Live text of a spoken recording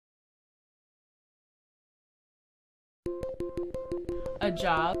A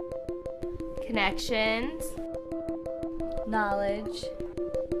job. Connections. Knowledge.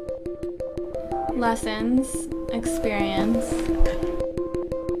 Lessons, experience.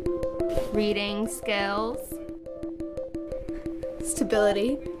 Reading skills.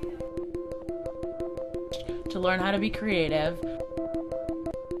 Stability. To learn how to be creative.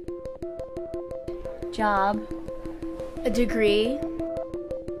 Job. A degree.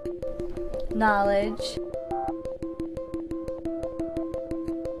 Knowledge.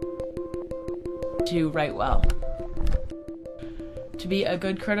 To write well. To be a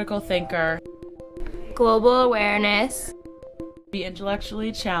good critical thinker. Global awareness. Be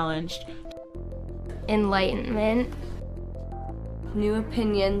intellectually challenged. Enlightenment. New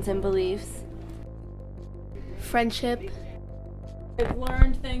opinions and beliefs. Friendship. I've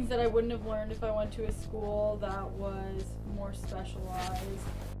learned things that I wouldn't have learned if I went to a school that was more specialized.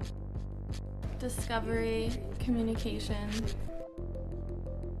 Discovery, communication.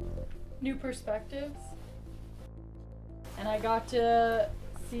 New perspectives. And I got to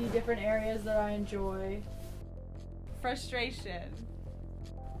see different areas that I enjoy. Frustration.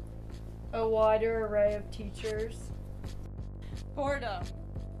 A wider array of teachers. Boredom.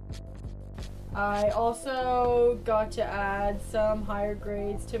 I also got to add some higher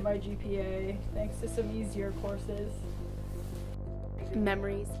grades to my GPA thanks to some easier courses.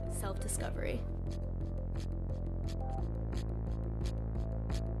 Memories, self-discovery.